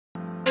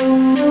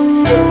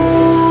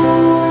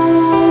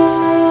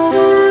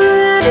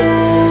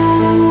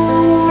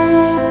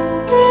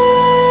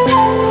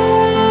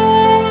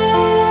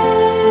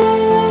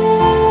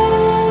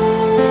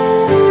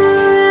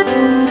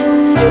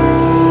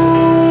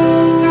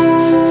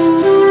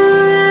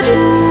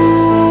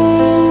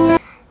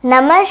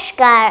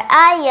Namaskar,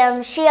 I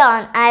am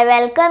Shion. I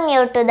welcome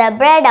you to the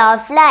Bread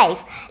of Life.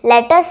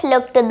 Let us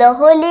look to the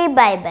Holy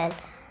Bible.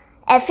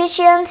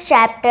 Ephesians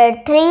chapter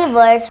 3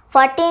 verse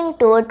 14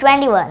 to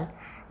 21.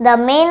 The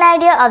main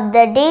idea of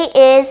the day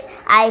is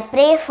I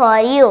pray for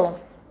you,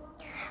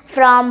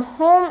 from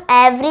whom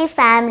every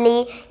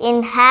family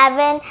in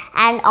heaven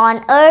and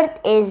on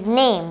earth is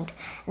named,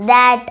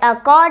 that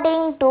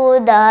according to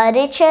the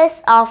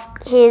riches of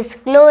his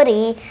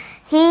glory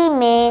he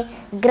may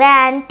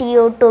grant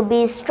you to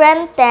be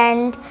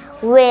strengthened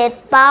with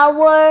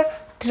power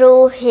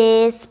through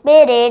his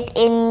Spirit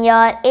in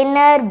your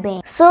inner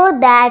being, so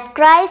that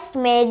Christ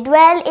may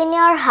dwell in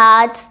your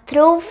hearts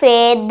through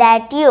faith,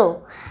 that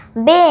you,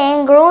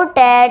 being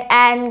rooted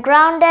and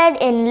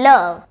grounded in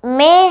love,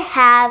 may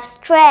have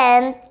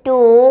strength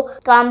to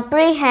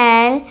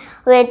comprehend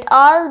with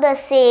all the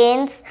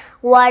saints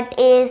what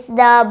is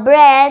the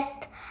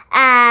breadth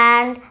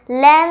and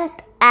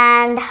length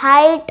and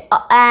height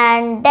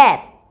and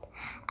depth,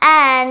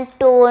 and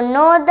to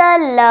know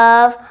the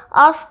love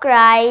of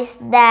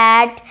Christ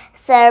that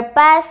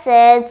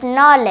surpasses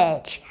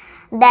knowledge,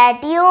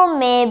 that you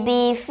may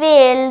be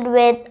filled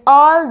with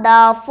all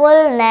the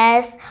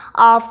fullness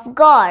of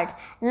God.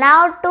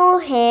 Now to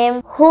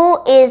him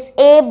who is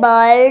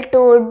able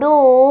to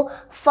do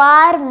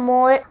far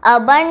more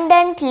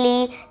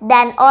abundantly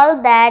than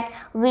all that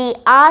we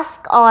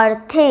ask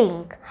or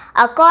think,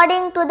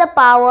 according to the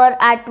power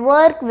at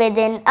work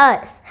within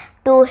us,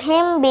 to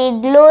him be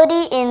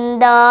glory in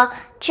the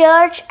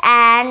church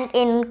and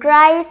in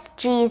Christ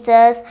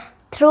Jesus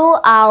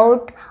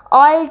throughout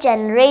all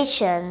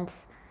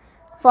generations,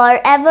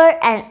 forever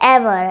and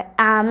ever.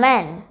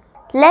 Amen.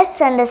 Let's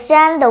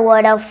understand the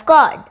Word of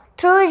God.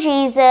 Through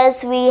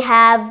Jesus we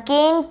have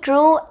gained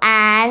true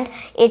and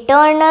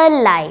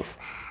eternal life.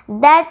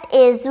 That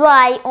is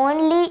why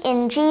only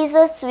in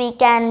Jesus we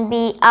can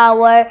be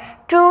our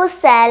true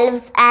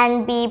selves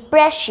and be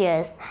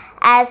precious.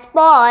 As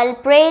Paul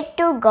prayed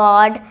to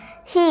God,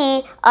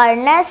 he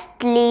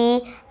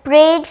earnestly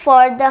prayed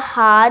for the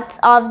hearts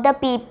of the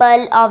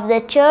people of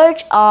the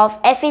church of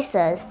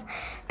Ephesus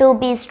to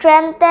be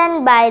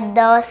strengthened by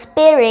the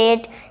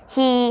Spirit.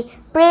 He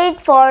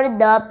prayed for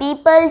the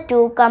people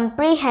to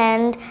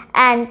comprehend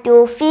and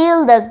to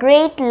feel the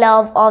great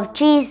love of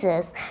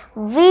Jesus.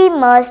 We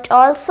must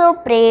also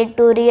pray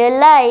to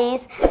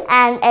realize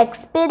and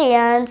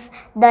experience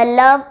the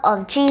love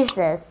of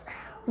Jesus.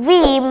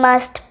 We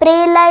must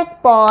pray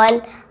like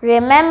Paul,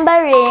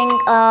 remembering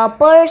a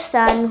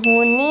person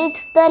who needs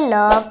the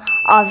love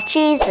of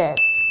Jesus.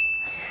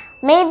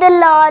 May the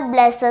Lord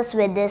bless us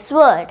with this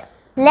word.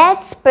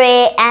 Let's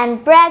pray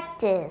and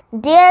practice.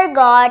 Dear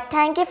God,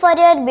 thank you for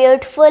your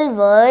beautiful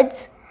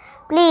words.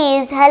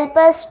 Please help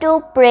us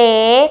to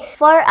pray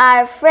for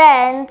our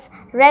friends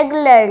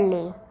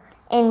regularly.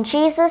 In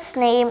Jesus'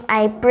 name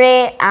I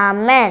pray.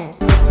 Amen.